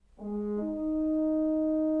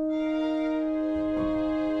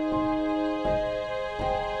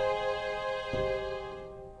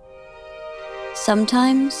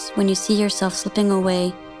Sometimes, when you see yourself slipping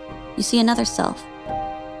away, you see another self.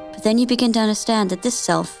 But then you begin to understand that this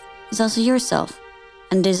self is also yourself,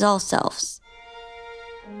 and it is all selves.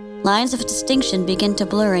 Lines of distinction begin to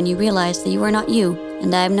blur, and you realize that you are not you,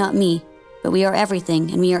 and I am not me, but we are everything,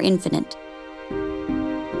 and we are infinite.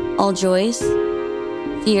 All joys,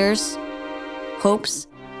 fears, hopes,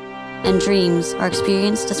 and dreams are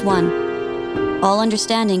experienced as one. All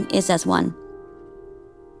understanding is as one.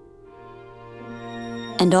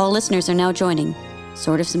 And all listeners are now joining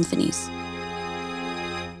Sword of Symphonies.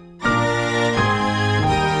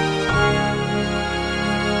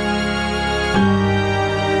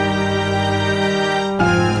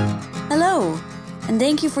 Hello, and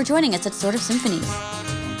thank you for joining us at Sword of Symphonies.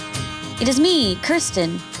 It is me,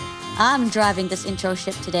 Kirsten. I'm driving this intro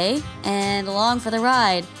ship today, and along for the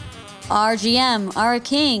ride, our GM, our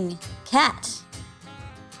king, Kat.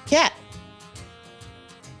 Cat.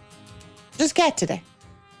 Just Cat today.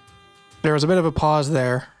 There was a bit of a pause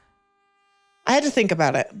there. I had to think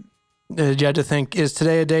about it. You had to think, is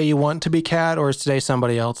today a day you want to be Cat, or is today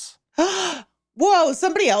somebody else? Whoa,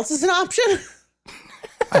 somebody else is an option?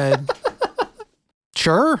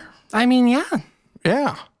 Sure. I mean, yeah.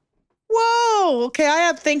 Yeah. Whoa, okay, I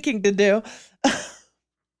have thinking to do.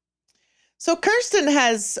 So Kirsten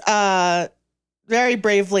has very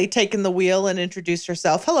bravely taken the wheel and introduced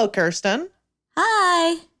herself. Hello, Kirsten.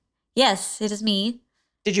 Hi. Yes, it is me.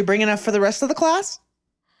 Did you bring enough for the rest of the class?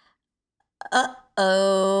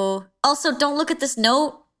 Uh-oh. Also, don't look at this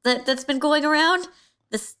note that's been going around.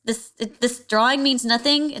 This drawing means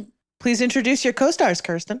nothing. Please introduce your co-stars,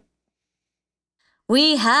 Kirsten.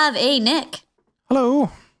 We have a Nick.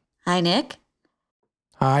 Hello. Hi, Nick.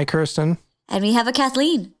 Hi, Kirsten. And we have a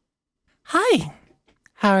Kathleen. Hi.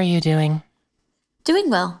 How are you doing?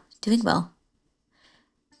 Doing well.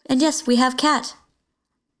 And yes, we have Kat.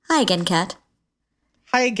 Hi again, Kat.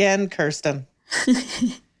 Hi again, Kirsten.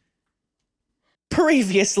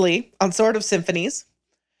 Previously on Sword of Symphonies,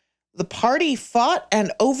 the party fought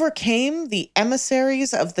and overcame the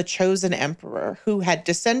emissaries of the Chosen Emperor, who had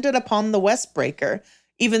descended upon the Westbreaker,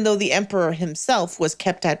 even though the Emperor himself was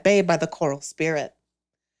kept at bay by the Coral Spirit.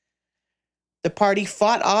 The party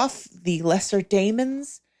fought off the lesser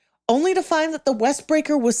daemons, only to find that the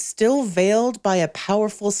Westbreaker was still veiled by a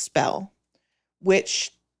powerful spell,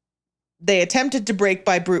 which they attempted to break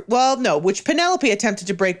by which Penelope attempted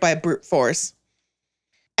to break by brute force.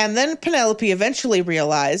 And then Penelope eventually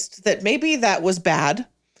realized that maybe that was bad,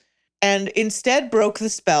 and instead broke the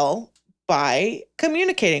spell by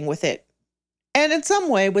communicating with it, and in some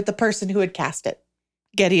way with the person who had cast it,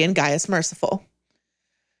 Gideon Gaius Merciful,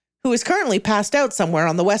 who is currently passed out somewhere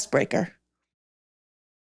on the Westbreaker.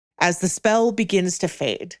 As the spell begins to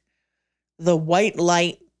fade, the white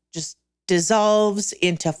light just dissolves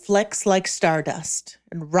into flecks like stardust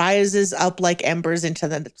and rises up like embers into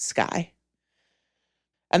the sky.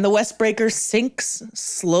 And the Westbreaker sinks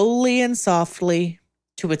slowly and softly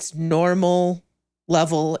to its normal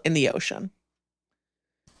level in the ocean.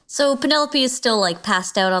 So Penelope is still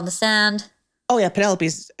passed out on the sand. Oh yeah,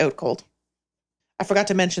 Penelope's out cold. I forgot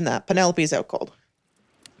to mention that. Penelope's out cold.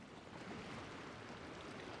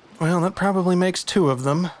 Well, that probably makes two of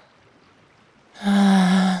them.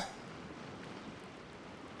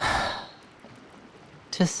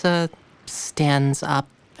 Tissa stands up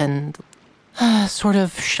and sort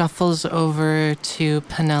of shuffles over to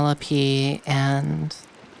Penelope and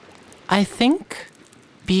I think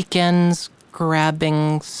begins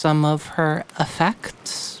grabbing some of her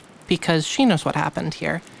effects because she knows what happened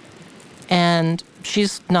here. And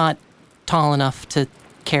she's not tall enough to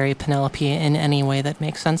carry Penelope in any way that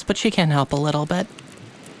makes sense, but she can help a little bit.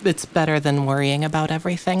 It's better than worrying about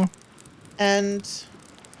everything. And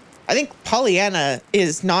I think Pollyanna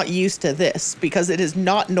is not used to this because it is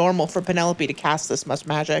not normal for Penelope to cast this much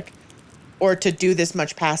magic or to do this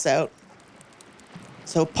much pass out.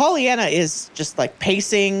 So Pollyanna is just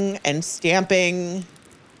pacing and stamping.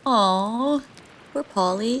 Aww, poor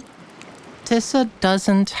Polly. Tissa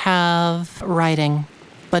doesn't have writing,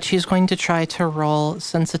 but she's going to try to roll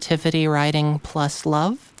sensitivity writing plus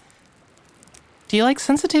love. Do you like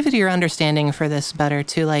sensitivity or understanding for this better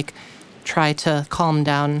to try to calm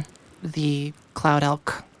down the Cloud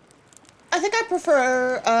Elk? I think I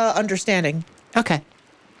prefer understanding. Okay.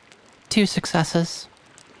 2 successes.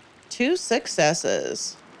 2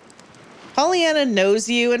 successes. Pollyanna knows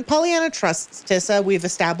you, and Pollyanna trusts Tissa. We've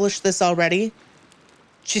established this already.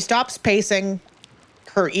 She stops pacing.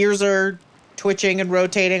 Her ears are twitching and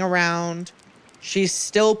rotating around. She's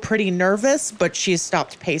still pretty nervous, but she's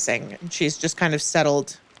stopped pacing, and she's just kind of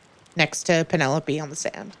settled next to Penelope on the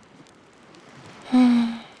sand.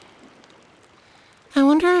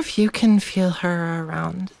 if you can feel her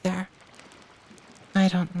around there. I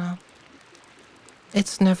don't know.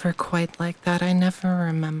 It's never quite like that. I never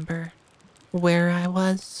remember where I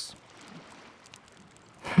was.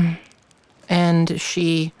 And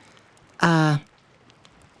she,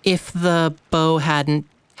 if the bow hadn't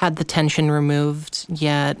had the tension removed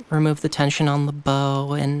yet, remove the tension on the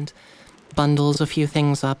bow and bundles a few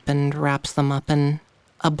things up and wraps them up in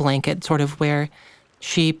a blanket, sort of where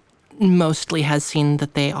she mostly has seen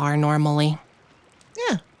that they are normally.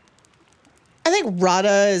 Yeah. I think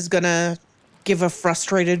Rada is gonna give a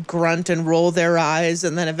frustrated grunt and roll their eyes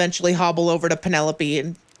and then eventually hobble over to Penelope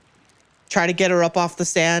and try to get her up off the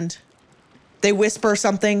sand. They whisper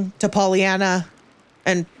something to Pollyanna,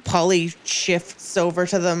 and Polly shifts over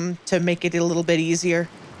to them to make it a little bit easier.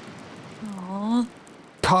 Aww.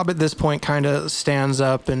 Cobb at this point kind of stands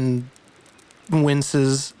up and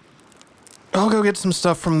winces. I'll go get some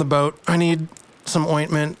stuff from the boat. I need some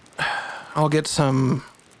ointment. I'll get some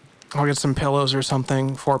pillows or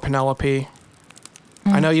something for Penelope.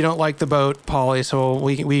 I know you don't like the boat, Polly, so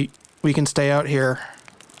we can stay out here.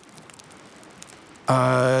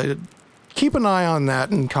 Keep an eye on that,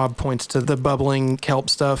 and Cobb points to the bubbling kelp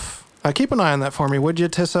stuff. Keep an eye on that for me, would you,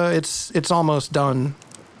 Tissa? It's almost done.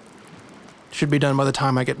 Should be done by the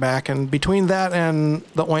time I get back, and between that and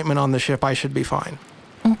the ointment on the ship, I should be fine.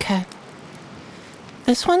 Okay.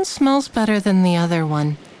 This one smells better than the other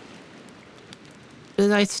one.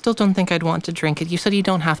 But I still don't think I'd want to drink it. You said you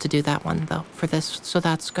don't have to do that one, though, for this, so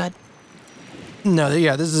that's good. No,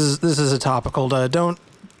 yeah, this is a topical. Don't.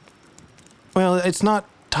 Well, it's not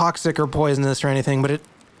toxic or poisonous or anything, but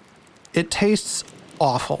it tastes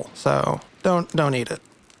awful. So don't eat it.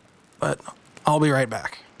 But I'll be right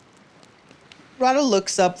back. Rada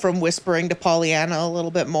looks up from whispering to Pollyanna a little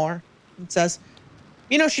bit more and says,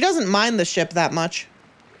 you know, she doesn't mind the ship that much.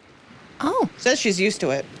 Oh. Says she's used to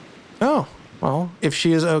it. Oh, well, if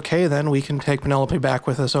she is okay, then we can take Penelope back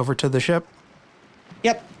with us over to the ship.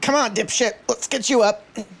 Yep, come on, dipshit, let's get you up.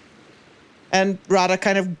 And Rada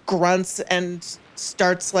kind of grunts and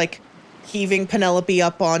starts, like, heaving Penelope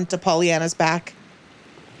up onto Pollyanna's back.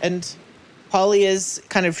 And Polly is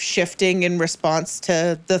kind of shifting in response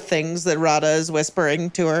to the things that Rada is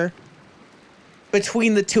whispering to her.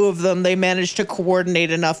 Between the two of them, they manage to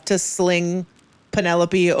coordinate enough to sling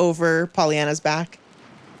Penelope over Pollyanna's back.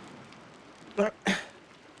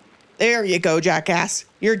 There you go, jackass.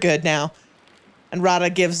 You're good now. And Rada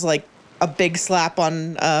gives, like, a big slap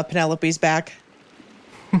on Penelope's back.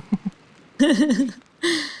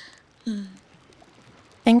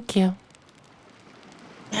 Thank you.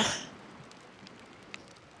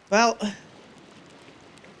 Well,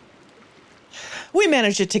 we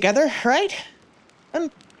managed it together, right?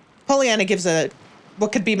 And Pollyanna gives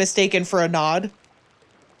what could be mistaken for a nod.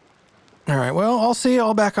 All right, well, I'll see you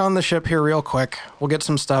all back on the ship here real quick. We'll get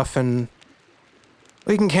some stuff and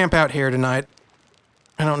we can camp out here tonight.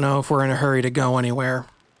 I don't know if we're in a hurry to go anywhere.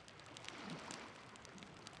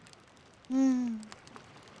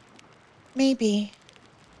 Maybe.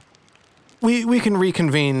 We can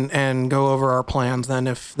reconvene and go over our plans then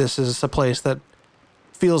if this is a place that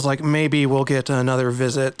feels like maybe we'll get another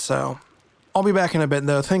visit. So I'll be back in a bit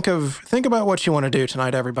though. Think about what you want to do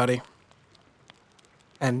tonight, everybody.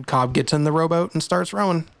 And Cobb gets in the rowboat and starts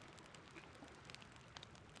rowing.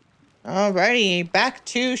 Alrighty, back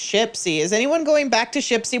to Shipsy. Is anyone going back to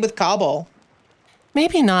Shipsy with Cobble?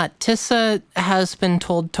 Maybe not. Tissa has been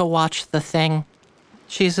told to watch the thing.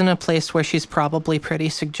 She's in a place where she's probably pretty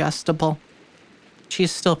suggestible.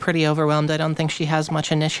 She's still pretty overwhelmed. I don't think she has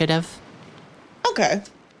much initiative. Okay.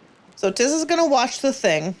 So Tissa's gonna watch the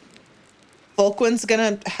thing. Volquin's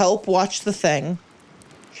gonna help watch the thing.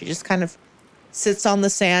 She just kind of sits on the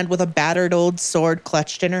sand with a battered old sword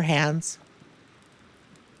clutched in her hands.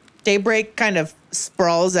 Daybreak kind of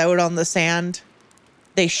sprawls out on the sand.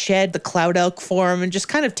 They shed the Cloud Elk form and just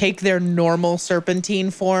kind of take their normal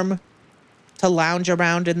serpentine form to lounge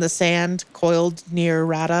around in the sand, coiled near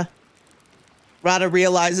Rada. Rada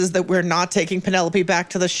realizes that we're not taking Penelope back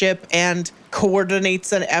to the ship and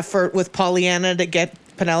coordinates an effort with Pollyanna to get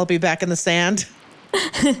Penelope back in the sand,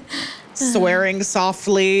 swearing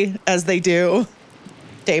softly as they do.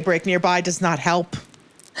 Daybreak nearby does not help.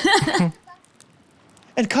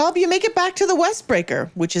 And Cobb, you make it back to the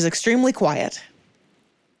Westbreaker, which is extremely quiet.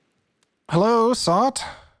 Hello, Sot?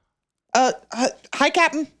 Hi,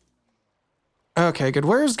 Captain. Okay, good.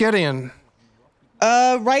 Where's Gideon?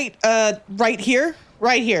 Right here.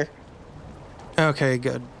 Right here. Okay,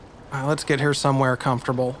 good. Let's get her somewhere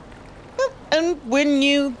comfortable. And when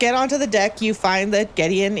you get onto the deck, you find that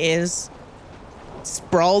Gideon is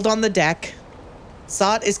sprawled on the deck,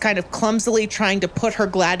 Sot is kind of clumsily trying to put her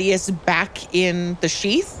gladius back in the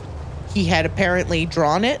sheath. He had apparently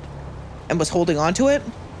drawn it and was holding onto it.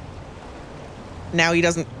 Now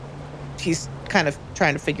he's kind of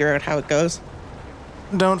trying to figure out how it goes.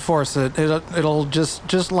 Don't force it. It'll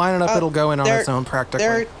just line it up. It'll go in on its own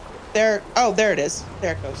practically. There it is.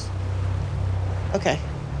 There it goes. Okay.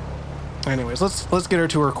 Anyways, let's get her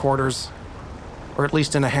to her quarters, or at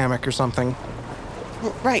least in a hammock or something.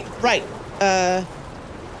 Right. Is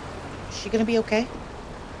she gonna be okay?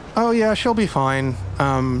 Oh yeah, she'll be fine.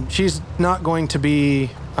 She's not going to be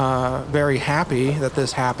very happy that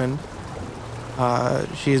this happened.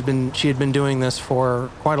 She had been doing this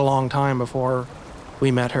for quite a long time before we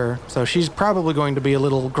met her, so she's probably going to be a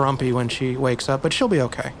little grumpy when she wakes up, but she'll be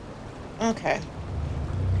okay. Okay.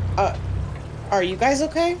 Are you guys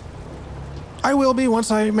okay? I will be once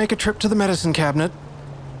I make a trip to the medicine cabinet.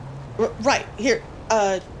 Right. Here.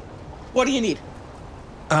 What do you need?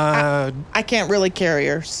 I can't really carry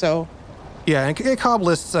her, so... Yeah, and Cobb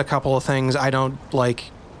lists a couple of things I don't like.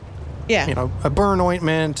 Yeah. You know, a burn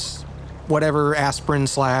ointment, whatever aspirin /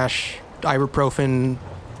 ibuprofen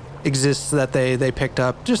exists that they picked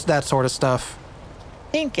up, just that sort of stuff.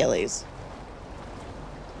 Painkillers.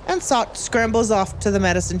 And Sot scrambles off to the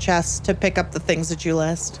medicine chest to pick up the things that you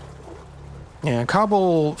list. Yeah, Cobb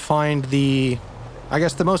will find the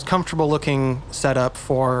most comfortable looking setup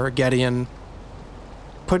for Gideon.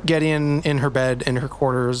 Put Gideon in her bed, in her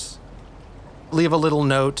quarters. Leave a little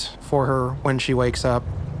note for her when she wakes up.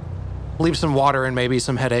 Leave some water and maybe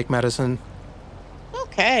some headache medicine.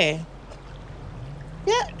 Okay.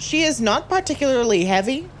 Yeah, she is not particularly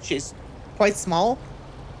heavy. She's quite small.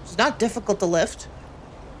 She's not difficult to lift.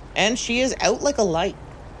 And she is out like a light.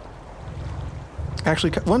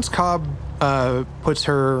 Actually, once Cobb puts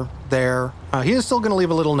her there, he is still going to leave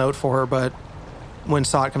a little note for her, but when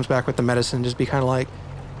Sot comes back with the medicine, just be kind of like,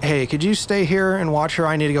 hey, could you stay here and watch her?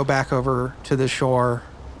 I need to go back over to the shore,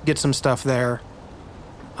 get some stuff there.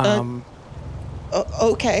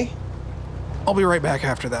 Okay. I'll be right back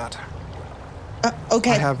after that.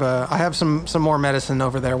 Okay. I have some more medicine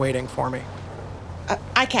over there waiting for me.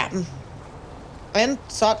 Aye, Captain. And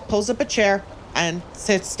Sot pulls up a chair and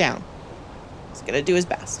sits down. He's gonna do his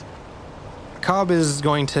best. Cobb is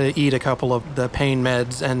going to eat a couple of the pain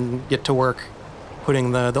meds and get to work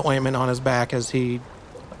putting the ointment on his back as he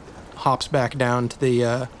hops back down to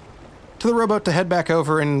the rowboat to head back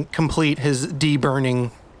over and complete his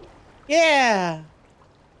deburning. Yeah.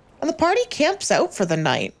 And the party camps out for the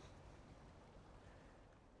night.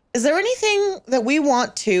 Is there anything that we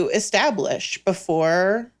want to establish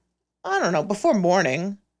before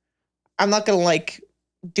morning? I'm not gonna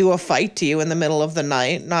do a fight to you in the middle of the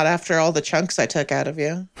night, not after all the chunks I took out of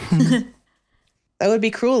you. That would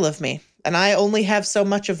be cruel of me, and I only have so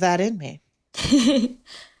much of that in me.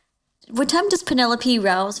 What time does Penelope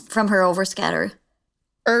rouse from her overscatter?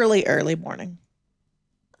 Early morning.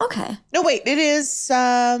 Okay. No, wait, it is,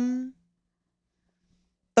 the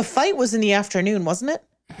fight was in the afternoon, wasn't it?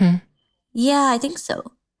 Mm-hmm. Yeah, I think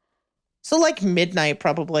so. So midnight,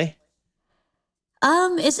 probably.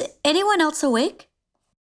 Is anyone else awake?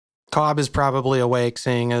 Cobb is probably awake,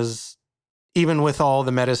 seeing as even with all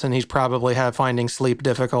the medicine, he's probably finding sleep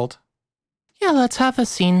difficult. Yeah, let's have a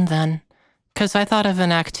scene then. Because I thought of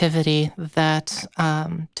an activity that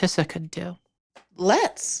Tissa could do.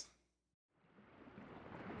 Let's.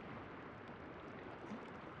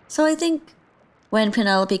 So I think when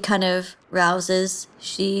Penelope kind of rouses,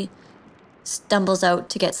 she stumbles out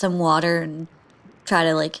to get some water and try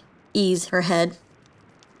to ease her head.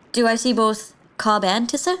 Do I see both Cobb and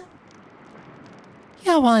Tissa?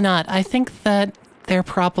 Yeah, why not? I think that they're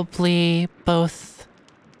probably both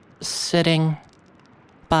sitting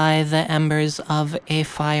by the embers of a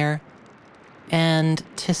fire, and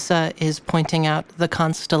Tissa is pointing out the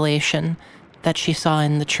constellation that she saw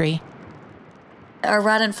in the tree. Are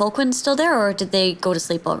Rad and Folkwin still there, or did they go to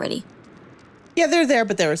sleep already? Yeah, they're there,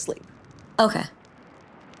 but they're asleep. Okay.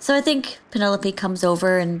 So I think Penelope comes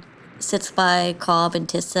over and sits by Cobb and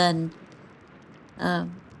Tissa and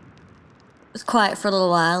was quiet for a little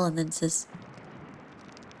while and then says,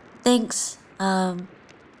 thanks.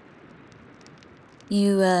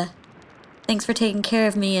 Thanks for taking care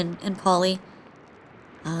of me and Polly.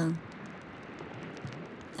 I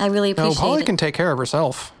really appreciate it. No, Polly can take care of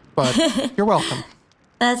herself, but you're welcome.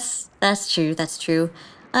 That's true. That's true.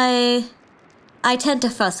 I tend to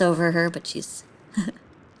fuss over her, but she's...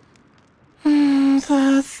 The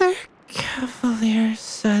other cavalier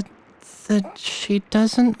said that she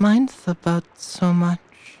doesn't mind the boat so much.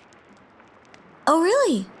 Oh,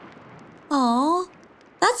 really? Oh,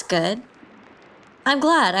 that's good. I'm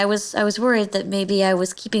glad. I was worried that maybe I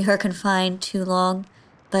was keeping her confined too long,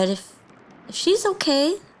 but if she's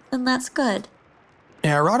okay, then that's good.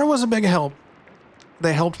 Yeah, Rada was a big help.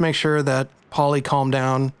 They helped make sure that Polly calmed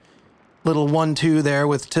down. Little 1-2 there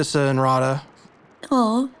with Tissa and Rada.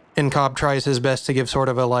 Oh, And Cobb tries his best to give sort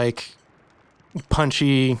of a, like,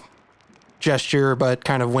 punchy gesture, but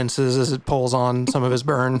kind of winces as it pulls on some of his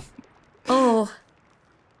burn. oh,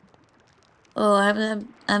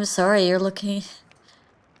 I'm sorry. You're looking.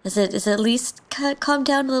 Is it at least calmed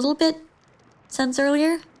down a little bit since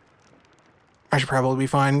earlier? I should probably be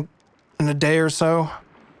fine in a day or so.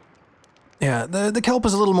 Yeah, the kelp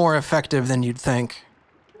is a little more effective than you'd think.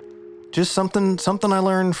 Just something I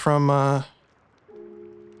learned from, well,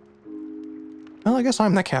 I guess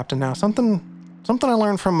I'm the captain now. Something I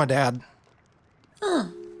learned from my dad. Huh.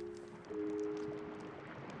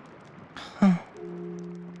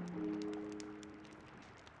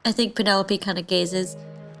 I think Penelope kind of gazes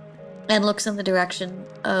and looks in the direction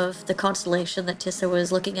of the constellation that Tissa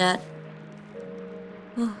was looking at.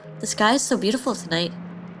 Oh, the sky is so beautiful tonight.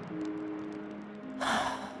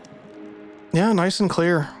 Yeah, nice and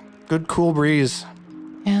clear. Good cool breeze.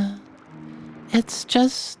 Yeah. It's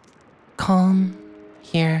just calm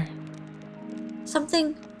here.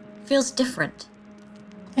 Something feels different.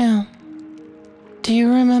 Yeah. Do you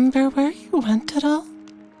remember where you went at all?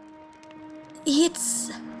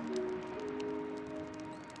 It's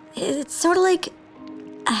sort of like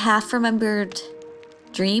a half-remembered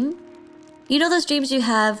dream. You know those dreams you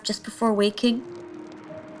have just before waking?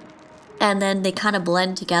 And then they kind of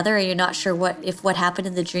blend together and you're not sure what happened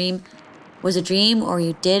in the dream was a dream or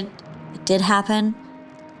it did happen.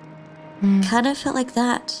 Kind of felt like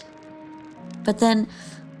that. But then,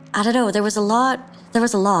 I don't know, there was a lot.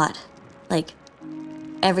 Like,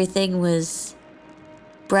 everything was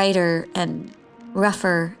brighter and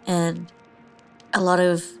rougher and a lot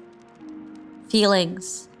of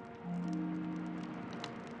feelings.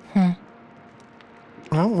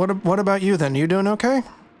 Well, what about you then? You doing okay?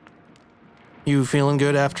 You feeling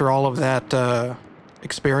good after all of that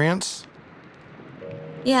experience?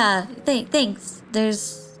 Yeah, thanks.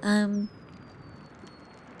 There's, it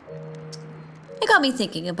got me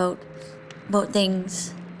thinking about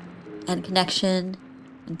things and connection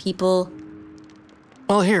and people.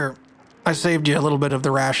 Well, here, I saved you a little bit of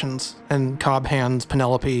the rations, and Cobb hands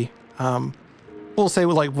Penelope, we'll say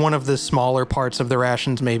like one of the smaller parts of the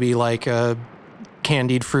rations, maybe like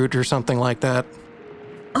candied fruit or something like that.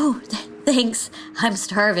 Oh, thanks. I'm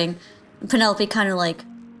starving. Penelope kind of like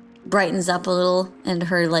brightens up a little and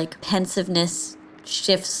her like pensiveness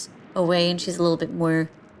shifts away and she's a little bit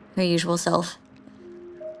more her usual self.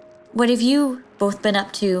 What have you both been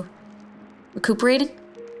up to? Recuperating?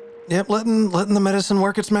 Yep, letting the medicine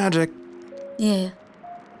work its magic. Yeah,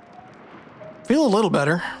 Feel a little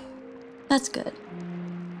better. that's good.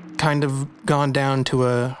 Kind of gone down to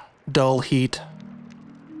a dull heat.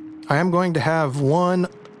 I am going to have one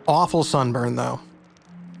awful sunburn, though.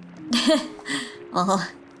 Oh,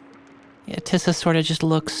 Yeah, Tissa sort of just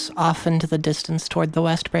looks off into the distance toward the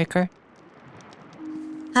Westbreaker.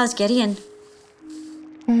 how's Gideon?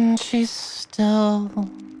 She's still...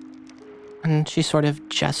 And she sort of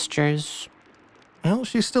gestures. Well,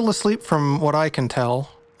 she's still asleep from what I can tell.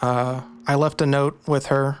 I left a note with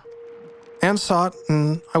her and Sot,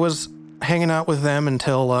 and I was hanging out with them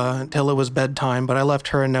until it was bedtime, but I left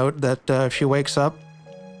her a note that if she wakes up,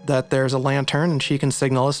 that there's a lantern and she can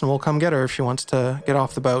signal us and we'll come get her if she wants to get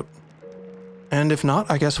off the boat. And if not,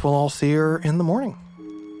 I guess we'll all see her in the morning.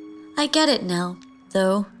 I get it now,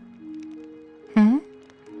 though.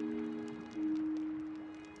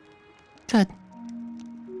 Good.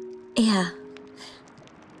 Yeah.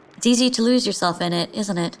 It's easy to lose yourself in it,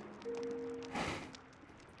 isn't it?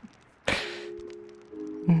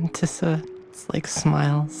 Tissa like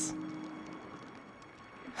smiles.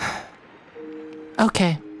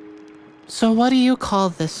 Okay. So what do you call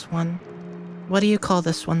this one? What do you call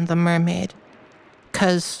this one, the mermaid?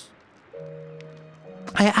 'Cause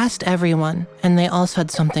I asked everyone, and they all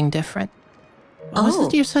said something different. What was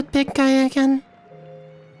it you said, big guy, again?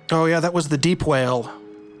 Oh yeah, that was the deep whale.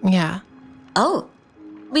 Yeah. Oh,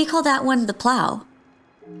 we call that one the plow.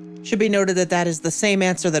 Should be noted that that is the same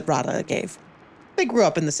answer that Rada gave. They grew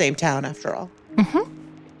up in the same town, after all.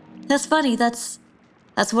 That's funny. That's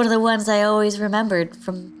one of the ones I always remembered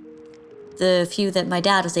from the few that my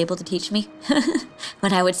dad was able to teach me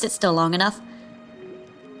when I would sit still long enough.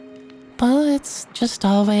 Well, it's just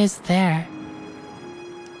always there.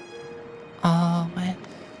 Always.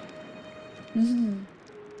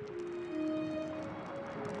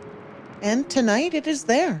 And tonight it is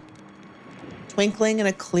there, twinkling in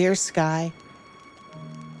a clear sky,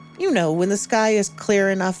 You know, when the sky is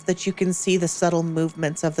clear enough that you can see the subtle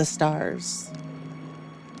movements of the stars.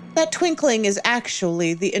 That twinkling is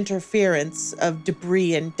actually the interference of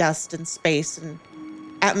debris and dust and space and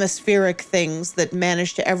atmospheric things that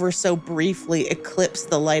manage to ever so briefly eclipse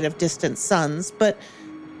the light of distant suns, but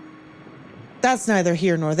that's neither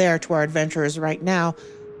here nor there to our adventurers right now.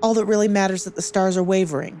 All that really matters is that the stars are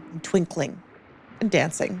wavering and twinkling and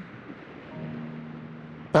dancing.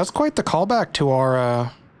 That's quite the callback to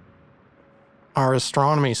our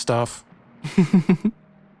astronomy stuff.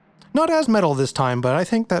 Not as metal this time, but I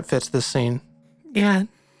think that fits this scene. Yeah.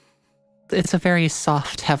 It's a very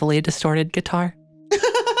soft, heavily distorted guitar.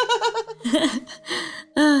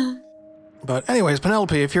 But anyways,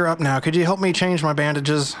 Penelope, if you're up now, could you help me change my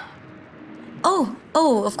bandages?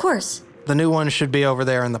 Oh, of course. The new ones should be over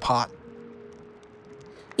there in the pot.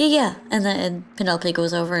 Yeah. And then Penelope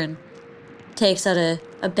goes over and takes out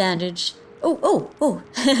a bandage. Oh.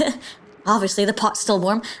 Obviously, the pot's still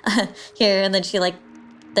warm. Here, and then she,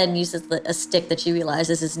 then uses a stick that she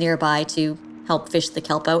realizes is nearby to help fish the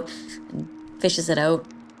kelp out. And fishes it out.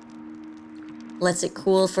 Lets it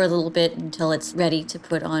cool for a little bit until it's ready to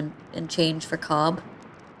put on and change for Cobb.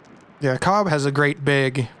 Yeah, Cobb has a great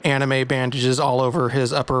big anime bandages all over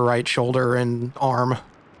his upper right shoulder and arm.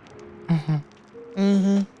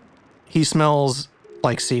 He smells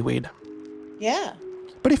like seaweed, Yeah,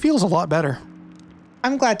 but he feels a lot better.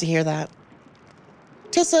 I'm glad to hear that.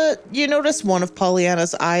 Tissa, you notice one of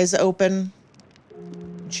Pollyanna's eyes open.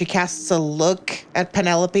 She casts a look at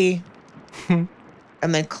Penelope and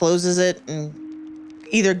then closes it and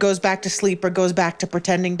either goes back to sleep or goes back to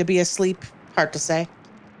pretending to be asleep. Hard to say.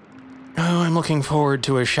 Oh, I'm looking forward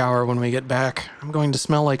to a shower when we get back. I'm going to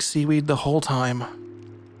smell like seaweed the whole time.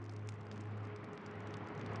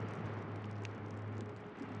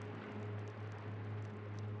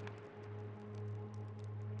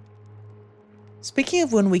 Speaking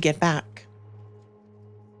of when we get back,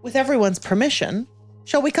 with everyone's permission,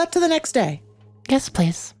 shall we cut to the next day? Yes,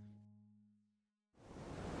 please.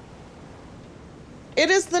 It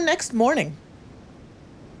is the next morning.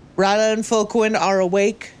 Rada and Fulquin are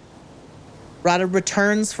awake. Rada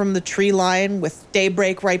returns from the tree line with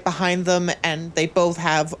Daybreak right behind them, and they both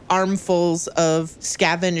have armfuls of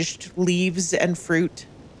scavenged leaves and fruit.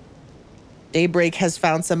 Daybreak has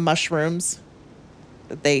found some mushrooms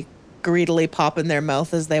that they greedily pop in their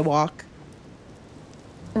mouth as they walk.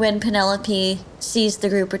 When Penelope sees the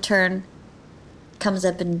group return, comes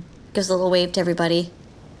up and gives a little wave to everybody,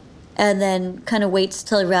 and then kind of waits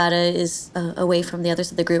till Rada is away from the others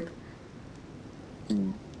of the group.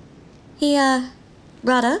 And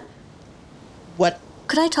Rada, What?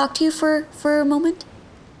 could I talk to you for a moment?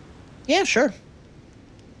 Yeah, sure.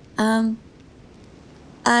 I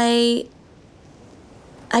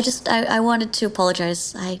wanted to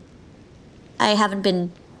apologize. I haven't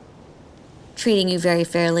been treating you very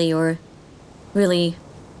fairly or really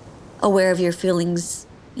aware of your feelings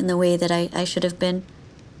in the way that I should have been.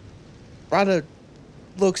 Rada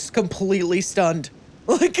looks completely stunned.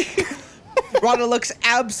 Rada looks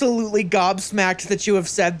absolutely gobsmacked that you have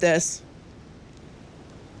said this.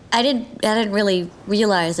 I didn't really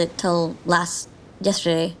realize it till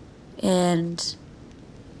yesterday, and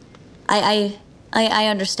I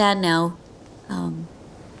understand now.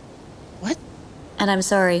 What? And I'm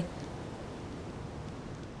sorry.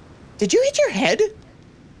 Did you hit your head?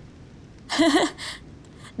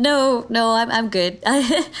 No, I'm good.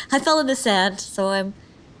 I fell in the sand, so I'm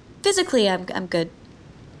good.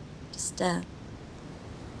 Just Did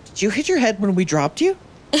you hit your head when we dropped you?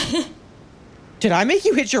 Did I make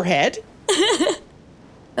you hit your head?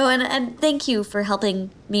 Oh, and thank you for helping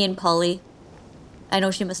me and Polly. I know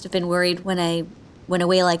she must have been worried when I went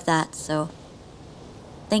away like that, so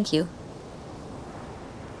thank you.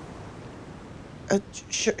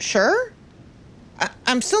 Sure?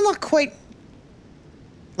 I'm still not quite...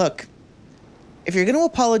 Look, if you're going to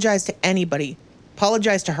apologize to anybody,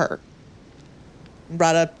 apologize to her.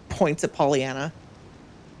 Rada points at Pollyanna.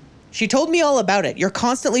 She told me all about it. You're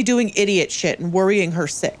constantly doing idiot shit and worrying her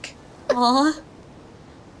sick. Aw.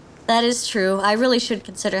 That is true. I really should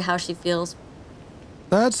consider how she feels.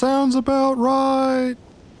 That sounds about right.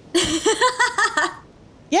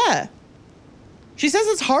 Yeah. She says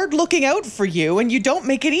it's hard looking out for you and you don't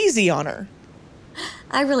make it easy on her.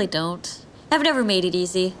 I really don't. I've never made it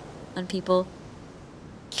easy on people.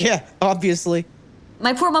 Yeah, obviously.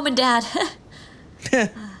 My poor mom and dad. I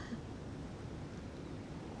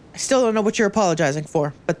still don't know what you're apologizing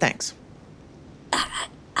for, but thanks.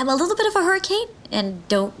 I'm a little bit of a hurricane and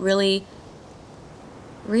don't really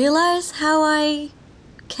realize how I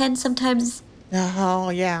can sometimes Oh,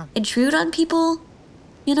 yeah. intrude on people.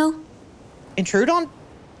 you know? Intrude on?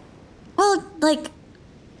 Well, like,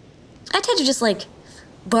 I tend to just, like,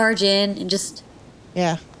 barge in and just,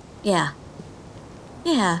 Yeah. yeah.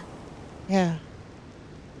 Yeah. Yeah.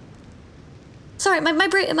 Sorry, my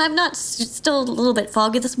brain, I'm not still a little bit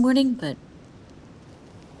foggy this morning, but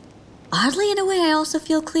oddly, in a way, I also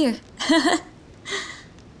feel clear.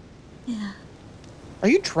 Yeah. Are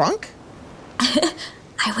you drunk?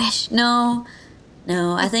 I wish. No,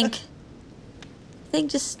 I think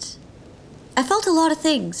just, I felt a lot of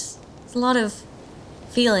things. A lot of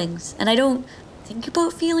feelings, and I don't think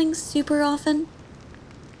about feelings super often,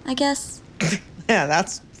 I guess. Yeah,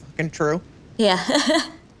 that's fucking true. Yeah.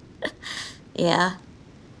 Yeah.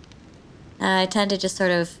 I tend to just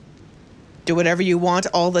sort of, Do whatever you want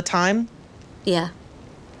all the time? yeah.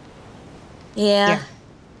 Yeah.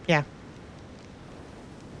 Yeah.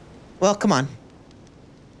 Well, come on.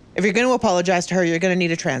 If you're going to apologize to her, you're going to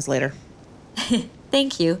need a translator.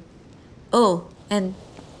 Thank you. Oh, and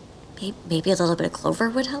maybe a little bit of clover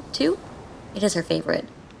would help too. It is her favorite.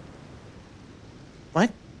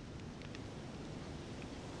 What?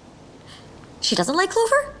 She doesn't like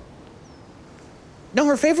clover? No,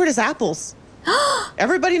 her favorite is apples.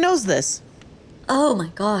 Everybody knows this. Oh my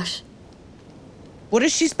gosh. What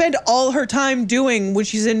does she spend all her time doing when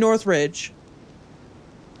she's in Northridge?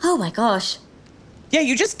 Oh my gosh. Yeah,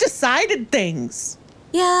 you just decided things.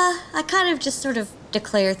 Yeah, I kind of just sort of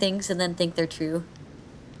declare things and then think they're true.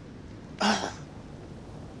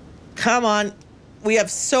 Come on. We have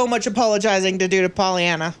so much apologizing to do to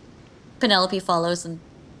Pollyanna. Penelope follows and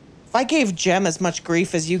If I gave Jem as much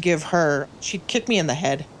grief as you give her, she'd kick me in the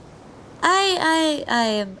head.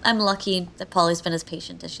 I'm lucky that Polly's been as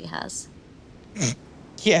patient as she has.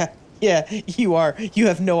 Yeah, you are. You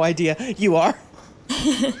have no idea. You are.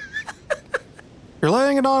 You're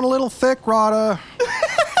laying it on a little thick, Rada.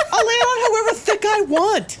 I'll lay it on however thick I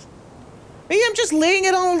want. Maybe I'm just laying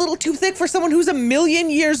it on a little too thick for someone who's 1,000,000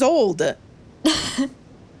 years old.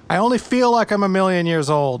 I only feel like I'm 1,000,000 years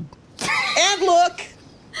old. And look.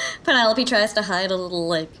 Penelope tries to hide a little,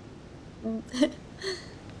 like,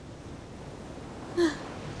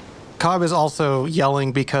 Cobb is also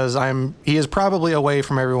yelling because he is probably away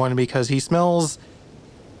from everyone because he smells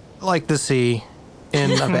like the sea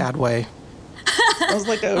in a bad way. Smells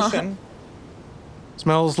like the ocean.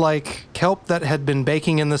 Smells like kelp that had been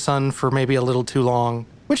baking in the sun for maybe a little too long,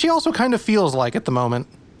 which he also kind of feels like at the moment.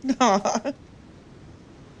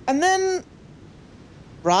 And then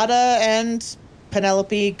Rada and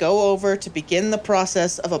Penelope go over to begin the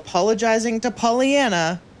process of apologizing to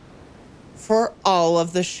Pollyanna for all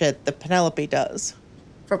of the shit that Penelope does.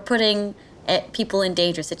 for putting people in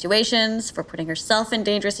dangerous situations, for putting herself in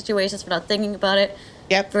dangerous situations, for not thinking about it,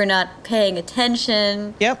 Yep. for not paying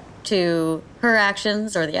attention Yep. to her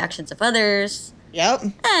actions or the actions of others, Yep.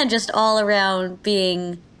 and just all around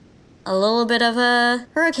being a little bit of a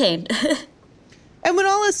hurricane. And when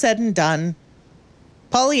all is said and done,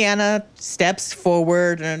 Pollyanna steps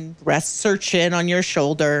forward and rests her chin on your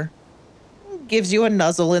shoulder, gives you a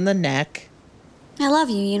nuzzle in the neck. I love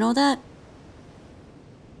you, you know that?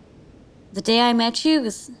 The day I met you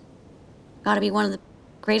was gotta be one of the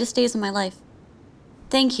greatest days of my life.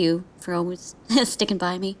 Thank you for always sticking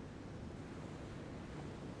by me.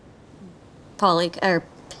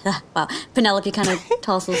 Penelope kind of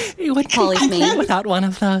tousles It would be Polly's complete mane. without one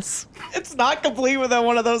of those. It's not complete without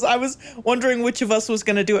one of those. I was wondering which of us was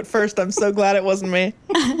going to do it first. I'm so glad it wasn't me.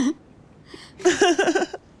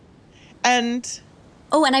 And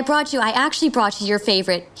Oh, and I actually brought you your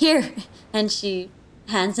favorite. Here. And she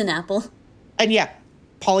hands an apple. yeah,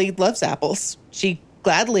 Polly loves apples. She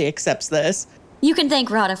gladly accepts this. You can thank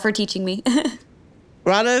Rada for teaching me.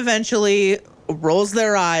 Rada eventually rolls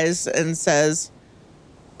their eyes and says,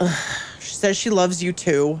 "Ugh," she says she loves you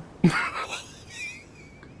too.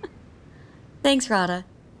 Thanks, Rada.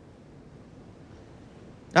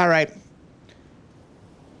 All right.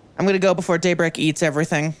 I'm going to go before Daybreak eats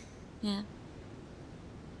everything. Yeah.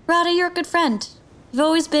 Rada, you're a good friend. You've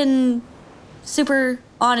always been super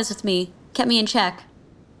honest with me, kept me in check.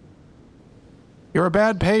 You're a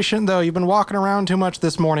bad patient, though. You've been walking around too much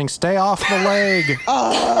this morning. Stay off the leg.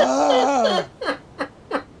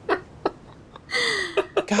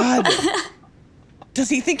 God. Does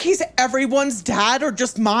he think he's everyone's dad or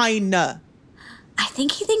just mine? I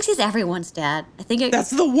think he thinks he's everyone's dad. I think That's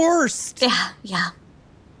the worst. Yeah.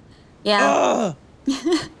 Yeah.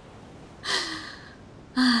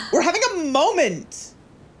 We're having a moment.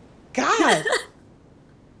 God.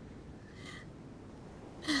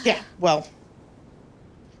 Yeah, well,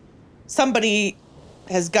 somebody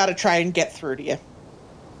has got to try and get through to you.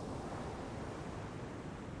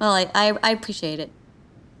 Well, I appreciate it.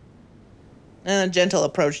 Gentle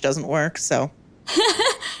approach doesn't work, so.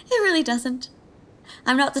 It really doesn't.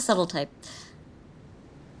 I'm not the subtle type.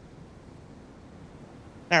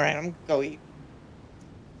 All right, I'm gonna go eat.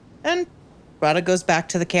 And Rada goes back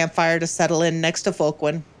to the campfire to settle in next to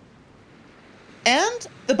Folkwin. And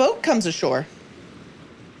the boat comes ashore.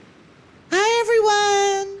 Hi,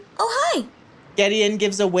 everyone. Oh, hi. Gideon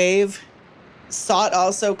gives a wave. Sot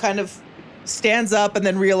also kind of stands up and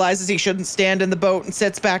then realizes he shouldn't stand in the boat and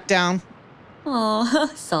sits back down.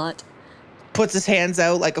 Oh, saw it. Puts his hands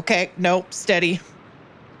out like, okay, nope, steady.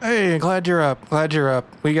 Hey, glad you're up. Glad you're up.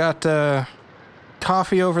 We got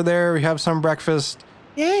coffee over there. We have some breakfast,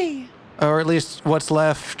 Yay. or at least what's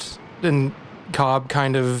left. And Cobb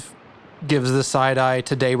kind of gives the side eye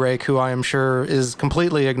to Daybreak, who I am sure is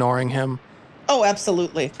completely ignoring him. Oh,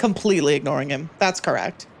 absolutely. Completely ignoring him. That's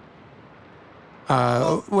correct.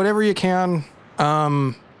 Whatever you can.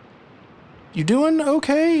 You doing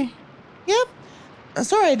okay? Yep.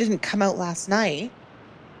 Sorry I didn't come out last night,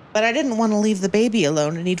 but I didn't want to leave the baby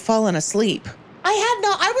alone and he'd fallen asleep.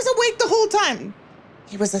 I was awake the whole time.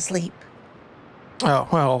 He was asleep. Oh,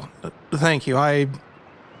 well, thank you. I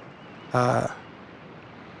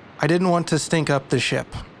didn't want to stink up the ship.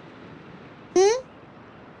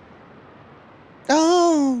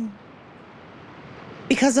 Oh.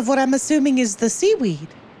 Because of what I'm assuming is the seaweed.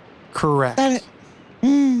 Correct.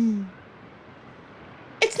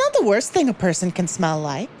 It's not the worst thing a person can smell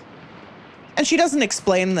like. And she doesn't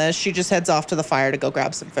explain this. She just heads off to the fire to go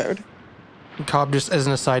grab some food. Cobb, just as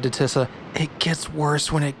an aside to Tissa, it gets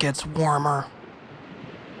worse when it gets warmer.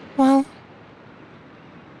 Well,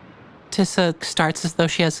 Tissa starts as though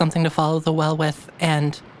she has something to follow the well with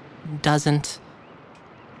and doesn't,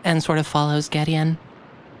 and sort of follows Gideon.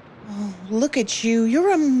 Oh, look at you.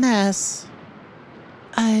 You're a mess.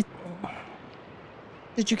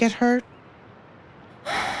 Did you get hurt?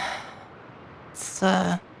 It's,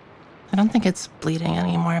 I don't think it's bleeding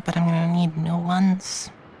anymore, but I'm gonna need new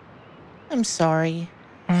ones. I'm sorry.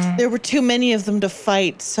 There were too many of them to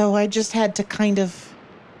fight, so I just had to kind of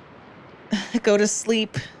go to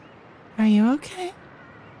sleep. Are you okay?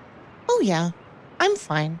 Oh, yeah. I'm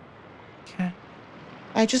fine. Okay.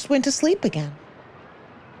 I just went to sleep again.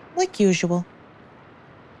 Like usual.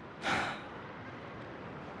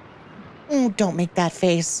 Don't make that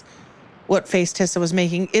face. What face Tissa was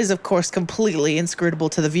making is, of course, completely inscrutable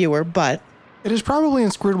to the viewer, but... It is probably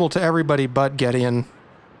inscrutable to everybody but Gideon.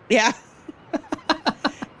 Yeah.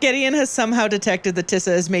 Gideon has somehow detected that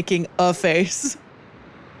Tissa is making a face.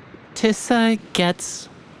 Tissa gets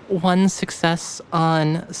one success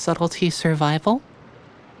on subtlety survival.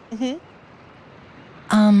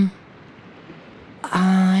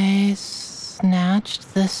 I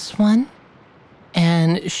snatched this one,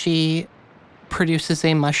 and she produces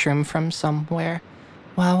a mushroom from somewhere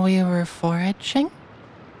while we were foraging.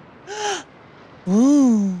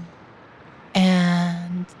 Ooh.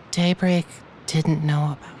 And Daybreak didn't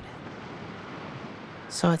know about it.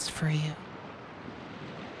 So it's for you.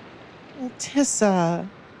 Well, Tissa...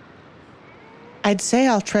 I'd say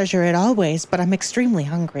I'll treasure it always, but I'm extremely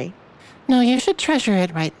hungry. No, you should treasure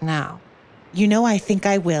it right now. You know I think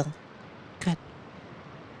I will. Good.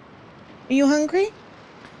 Are you hungry?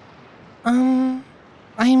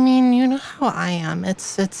 I mean, you know how I am.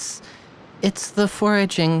 It's the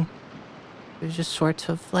foraging. You just sort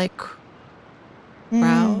of like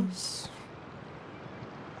browse.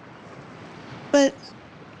 But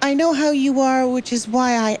I know how you are, which is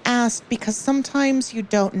why I asked, because sometimes you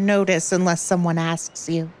don't notice unless someone asks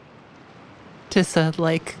you.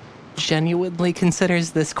 Tissa, genuinely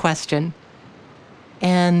considers this question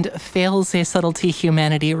and fails a subtlety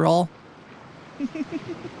humanity roll.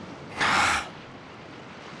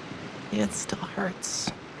 It still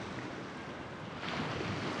hurts.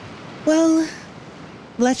 Well,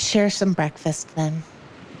 let's share some breakfast then.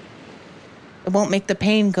 It won't make the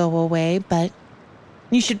pain go away, but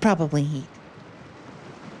you should probably eat.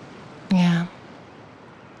 Yeah.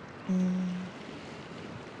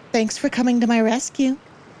 Thanks for coming to my rescue.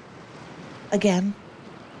 Again.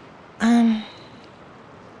 I'm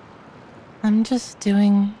just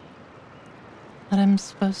doing what I'm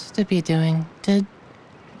supposed to be doing. Did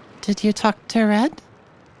you talk to Red?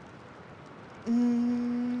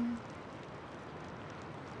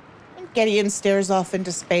 Gideon stares off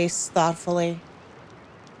into space thoughtfully.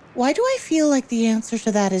 Why do I feel like the answer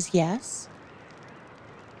to that is yes?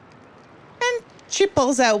 And she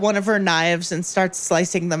pulls out one of her knives and starts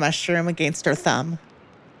slicing the mushroom against her thumb,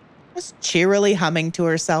 just cheerily humming to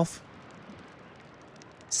herself.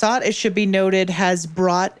 Sot, it should be noted, has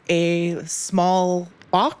brought a small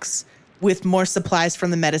box with more supplies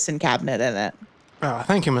from the medicine cabinet in it.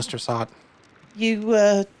 Thank you, Mr. Sot.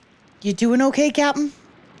 You doing okay, Captain?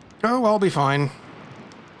 Oh, I'll be fine.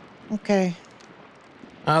 Okay.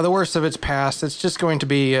 The worst of it's past. It's just going to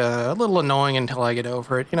be a little annoying until I get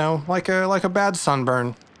over it. You know, like a bad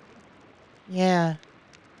sunburn. Yeah.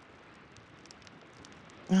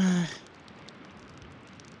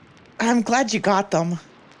 I'm glad you got them.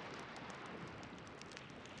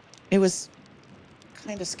 It was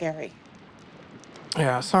kind of scary.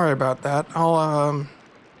 Yeah, sorry about that. I'll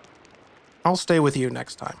stay with you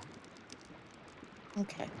next time.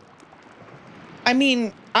 Okay. I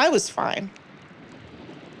mean, I was fine.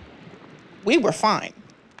 We were fine.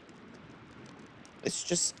 It's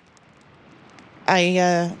just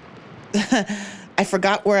I I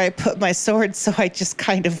forgot where I put my sword, so I just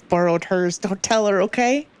kind of borrowed hers. Don't tell her,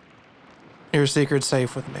 okay? Your secret's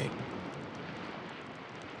safe with me.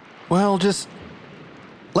 Well, just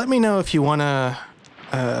let me know if you want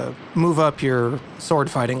to move up your sword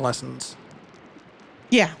fighting lessons.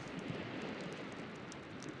 Yeah.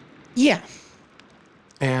 Yeah.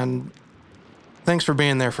 And thanks for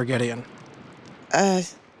being there for Gideon.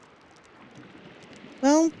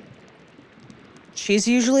 Well, she's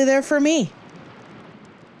usually there for me.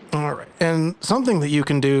 All right. And something that you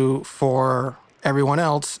can do for everyone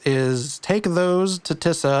else is take those to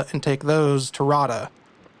Tissa and take those to Rada.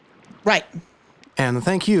 Right. And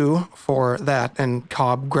thank you for that. And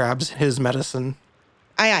Cobb grabs his medicine.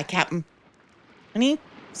 Aye, aye, Captain. And he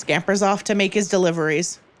scampers off to make his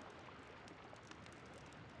deliveries.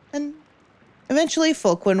 And eventually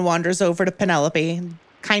Fulquin wanders over to Penelope and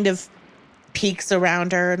kind of peeks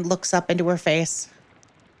around her and looks up into her face.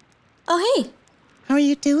 Oh, hey, How are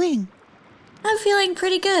you doing? I'm feeling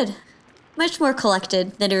pretty good. Much more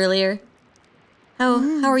collected than earlier.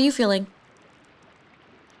 How are you feeling?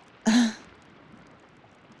 I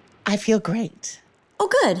feel great. Oh,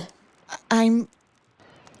 good. I'm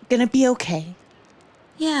gonna be okay.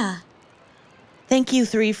 Yeah. Thank you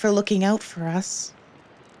three for looking out for us.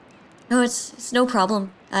 No, it's no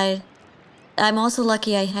problem. I'm also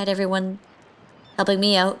lucky I had everyone helping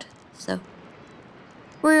me out. So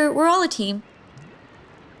we're all a team.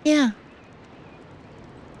 Yeah.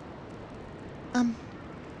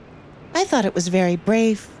 I thought it was very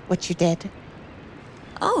brave what you did.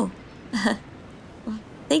 Oh. Well,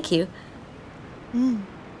 thank you. You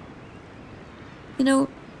know,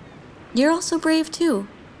 you're also brave too.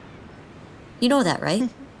 You know that, right?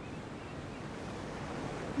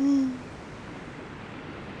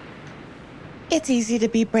 It's easy to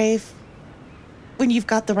be brave when you've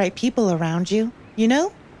got the right people around you, you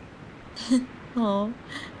know? Oh.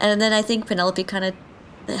 And then I think Penelope kind of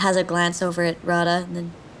has a glance over at Rada and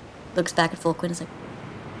then looks back at Fulquin and is like,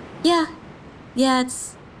 yeah,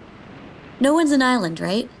 it's... No one's an island,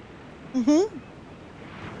 right?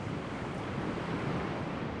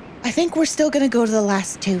 I think we're still gonna go to the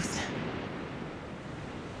last tooth.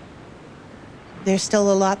 There's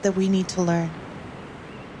still a lot that we need to learn.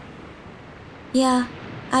 Yeah,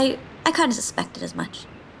 I kind of suspected as much.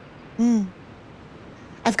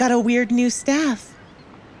 I've got a weird new staff.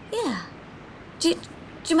 Yeah. Do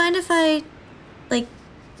you mind if I,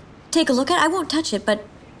 take a look at it? I won't touch it, but...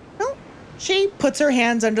 Well, she puts her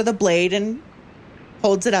hands under the blade and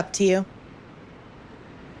holds it up to you.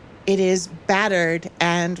 It is battered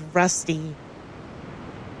and rusty.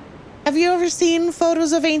 Have you ever seen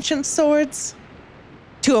photos of ancient swords?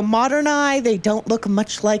 To a modern eye, they don't look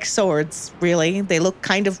much like swords, really. They look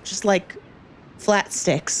kind of just like flat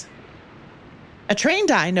sticks. A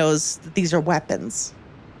trained eye knows that these are weapons.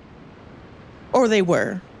 Or they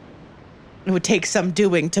were. It would take some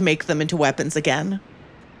doing to make them into weapons again.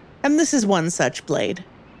 And this is one such blade.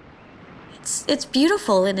 It's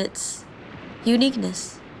beautiful in its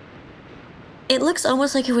uniqueness. It looks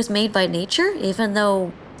almost like it was made by nature, even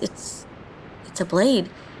though it's a blade.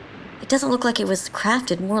 It doesn't look like it was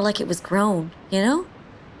crafted, more like it was grown, you know?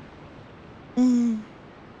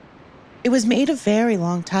 It was made a very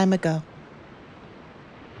long time ago.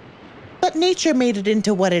 But nature made it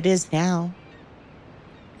into what it is now.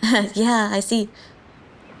 Yeah, I see.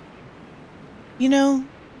 You know,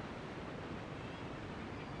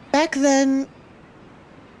 back then,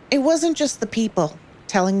 it wasn't just the people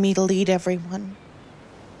telling me to lead everyone.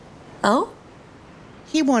 Oh?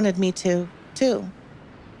 He wanted me to, too.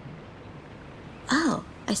 Oh,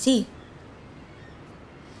 I see.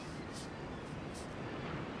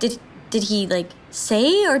 Did he,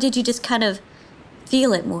 say, or did you just kind of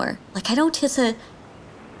feel it more? I know Tissa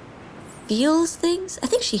feels things. I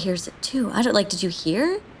think she hears it, too. I don't, did you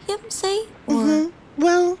hear him say? Or...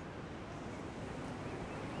 Well,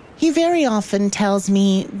 he very often tells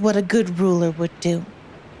me what a good ruler would do.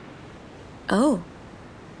 Oh.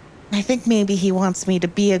 I think maybe he wants me to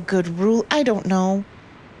be a good rule. I don't know,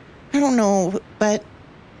 but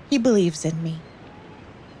he believes in me.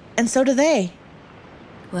 And so do they.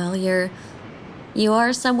 Well, you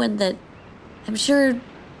are someone that I'm sure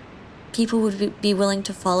people would be willing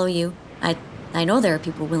to follow you. I know there are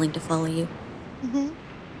people willing to follow you. Mm-hmm.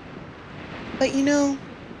 But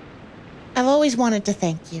I've always wanted to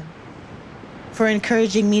thank you for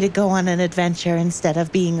encouraging me to go on an adventure instead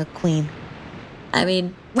of being a queen. I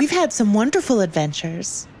mean, We've had some wonderful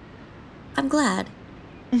adventures. I'm glad.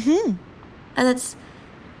 Mm-hmm. And that's,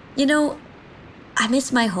 I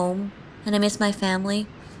miss my home and I miss my family,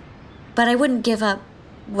 but I wouldn't give up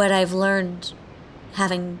what I've learned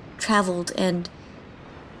having traveled and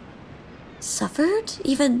suffered,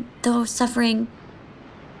 even though suffering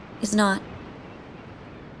doesn't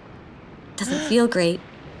feel great.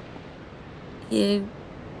 You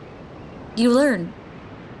learn.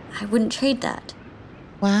 I wouldn't trade that.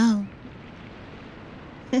 Wow.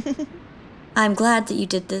 I'm glad that you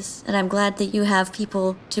did this, and I'm glad that you have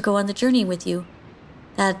people to go on the journey with you.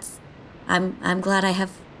 I'm glad I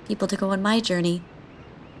have people to go on my journey.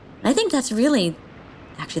 And I think that's really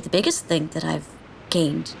actually the biggest thing that I've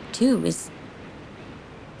gained too is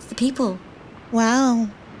the people. Wow.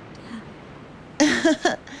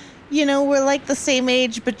 We're like the same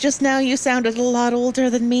age, but just now you sounded a lot older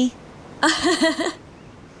than me.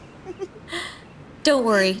 Don't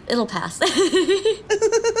worry, it'll pass. But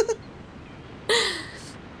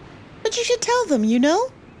you should tell them,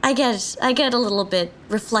 I get a little bit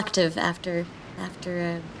reflective after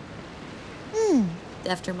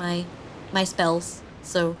my spells.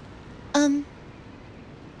 So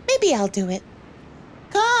maybe I'll do it.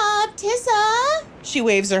 Come, Tissa! She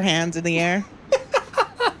waves her hands in the air.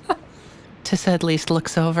 Tissa at least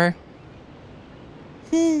looks over.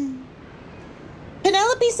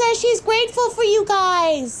 Penelope says she's grateful for you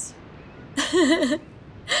guys.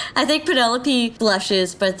 I think Penelope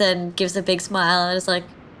blushes, but then gives a big smile and is like,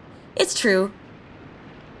 "It's true."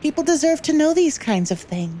 People deserve to know these kinds of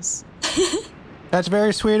things. That's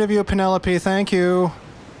very sweet of you, Penelope. Thank you.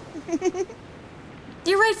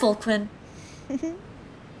 You're right, Volquin.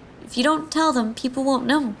 If you don't tell them, people won't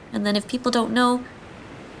know. And then if people don't know,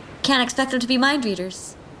 can't expect them to be mind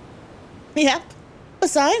readers. Yep.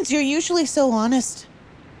 Besides, you're usually so honest.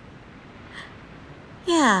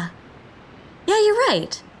 Yeah, you're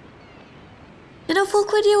right.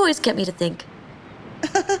 Volquin, you always get me to think.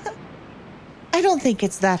 I don't think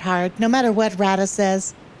it's that hard, no matter what Rada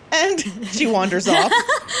says. And she wanders off.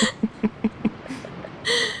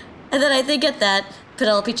 And then I think at that,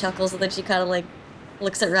 Penelope chuckles, and then she kind of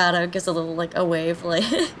looks at Rada and gives a little a wave,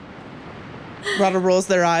 Rada rolls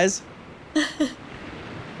their eyes.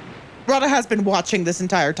 Rada has been watching this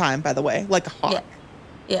entire time, by the way, like a hawk.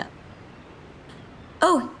 Yeah.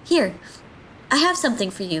 Oh, here. I have something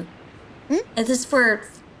for you. And this is for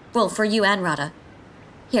you and Rada.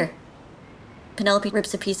 Here. Penelope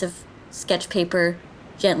rips a piece of sketch paper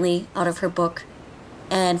gently out of her book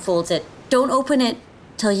and folds it. Don't open it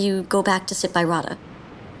till you go back to sit by Rada.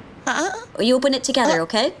 You open it together,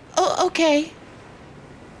 okay? Oh, okay.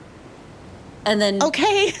 And then...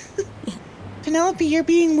 Okay. Penelope, you're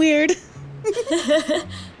being weird. I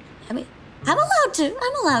mean, I'm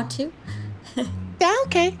allowed to. Yeah,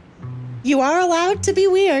 okay. You are allowed to be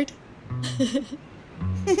weird.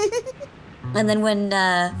 And then when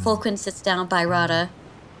Volquin sits down by Rada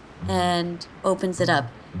and opens it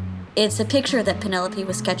up, it's a picture that Penelope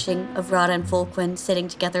was sketching of Rada and Volquin sitting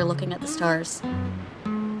together looking at the stars.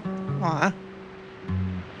 Aw.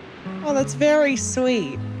 Oh, that's very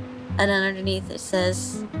sweet. And then underneath it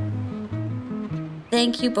says,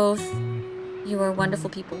 "Thank you both. You are wonderful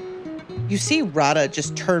people." You see Rada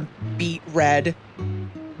just turn beet red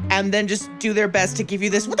and then just do their best to give you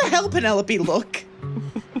this, "What the hell, Penelope?" look.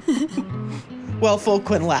 Well,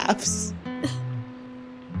 Volquin laughs.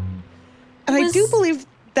 And I do believe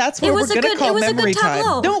that's what we're going to call memory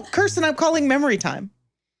time. No, Kirsten, I'm calling memory time.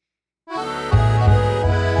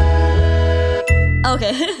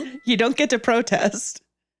 Okay. You don't get to protest.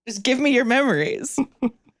 Just give me your memories.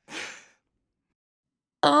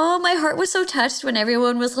 Oh, my heart was so touched when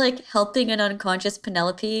everyone was helping an unconscious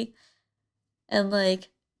Penelope. And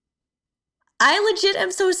I legit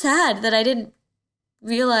am so sad that I didn't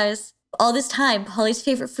realize all this time Holly's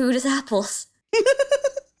favorite food is apples.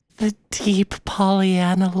 The deep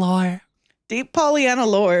Pollyanna lore. Deep Pollyanna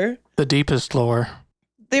lore. The deepest lore.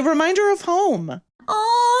 They remind her of home.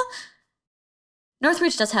 Aw.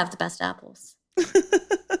 Northridge does have the best apples.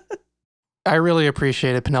 I really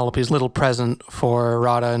appreciated Penelope's little present for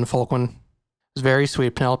Rada and Volquin. It was very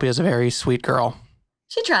sweet. Penelope is a very sweet girl.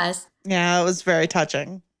 She tries. Yeah, it was very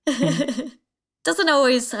touching. Doesn't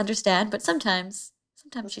always understand, but sometimes she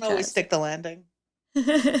Doesn't always tries. stick the landing.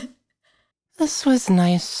 This was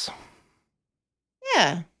nice.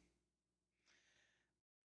 Yeah.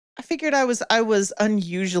 I figured I was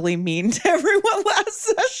unusually mean to everyone last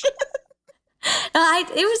session.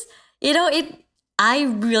 I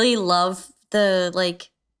really love the like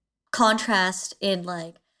contrast in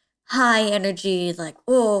like high energy, like,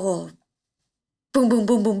 oh, boom, boom,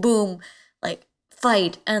 boom, boom, boom, like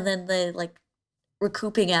fight, and then the like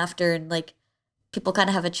recouping after, and like people kind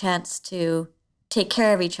of have a chance to take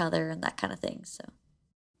care of each other and that kind of thing. So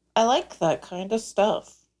I like that kind of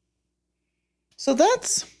stuff. So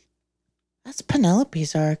that's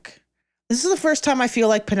Penelope's arc. This is the first time I feel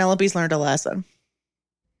like Penelope's learned a lesson.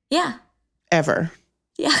 yeah. Ever.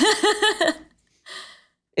 Yeah.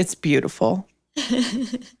 It's beautiful.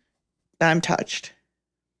 I'm touched.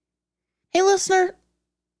 Hey, listener,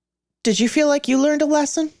 did you feel like you learned a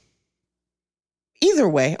lesson? Either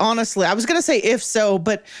way, honestly, I was going to say if so,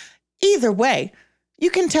 but either way, you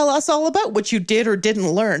can tell us all about what you did or didn't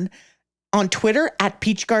learn on Twitter at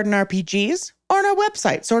Peach Garden RPGs or on our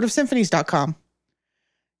website, swordofsymphonies.com.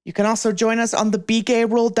 You can also join us on the Be Gay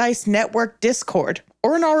Roll Dice Network Discord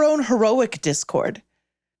or in our own heroic Discord.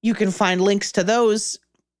 You can find links to those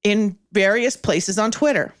in various places on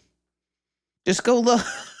Twitter. Just go look.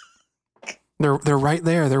 They're right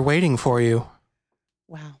there. They're waiting for you.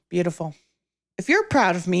 Wow, beautiful. If you're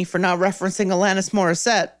proud of me for not referencing Alanis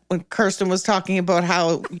Morissette when Kirsten was talking about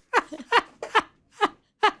how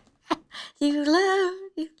You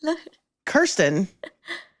love. Kirsten,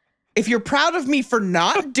 if you're proud of me for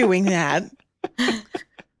not doing that,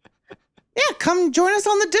 yeah, come join us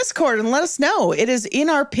on the Discord and let us know. It is in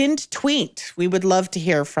our pinned tweet. We would love to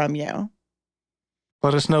hear from you.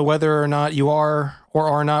 Let us know whether or not you are or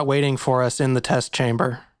are not waiting for us in the test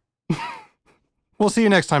chamber. We'll see you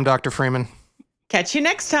next time, Dr. Freeman. Catch you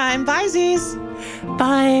next time. Bye, Z's.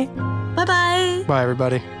 Bye. Bye-bye. Bye,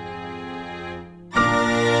 everybody.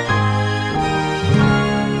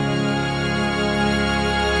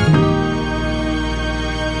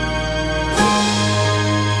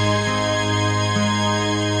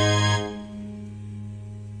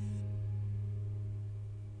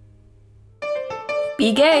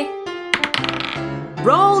 Be gay.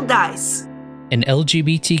 Roll dice. An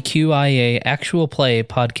LGBTQIA actual play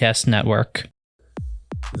podcast network.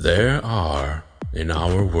 There are, in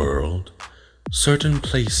our world, certain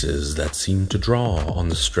places that seem to draw on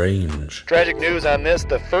the strange. Tragic news on this,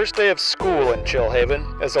 the first day of school in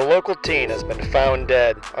Chillhaven, as a local teen has been found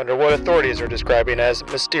dead under what authorities are describing as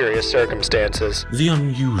mysterious circumstances. The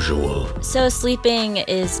unusual. So sleeping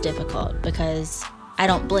is difficult because I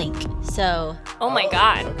don't blink, so... Oh my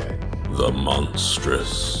god. The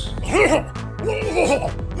monstrous.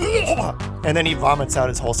 And then he vomits out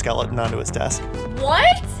his whole skeleton onto his desk.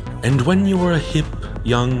 What? And when you are a hip,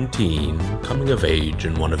 young teen coming of age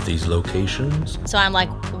in one of these locations, So I'm like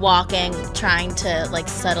walking, trying to like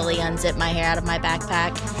subtly unzip my hair out of my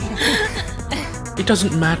backpack. it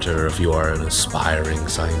doesn't matter if you are an aspiring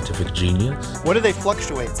scientific genius, What do they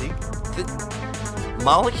fluctuate, Zeke?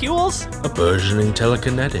 Molecules? a burgeoning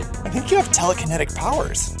telekinetic, I think you have telekinetic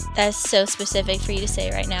powers. That's so specific for you to say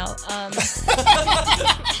right now.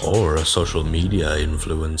 or a social media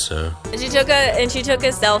influencer. And she took a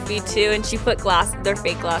selfie too, and she put their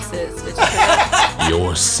fake glasses.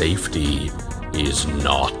 Your safety is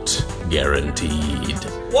not guaranteed.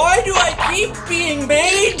 Why do I keep being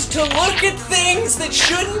made to look at things that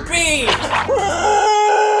shouldn't be?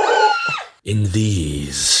 In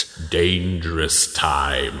these dangerous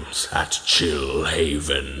times at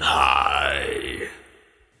Chillhaven High.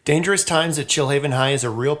 Dangerous Times at Chillhaven High is a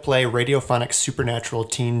real play radiophonic supernatural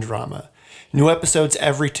teen drama. New episodes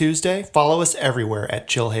every Tuesday. Follow us everywhere at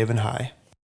Chillhaven High.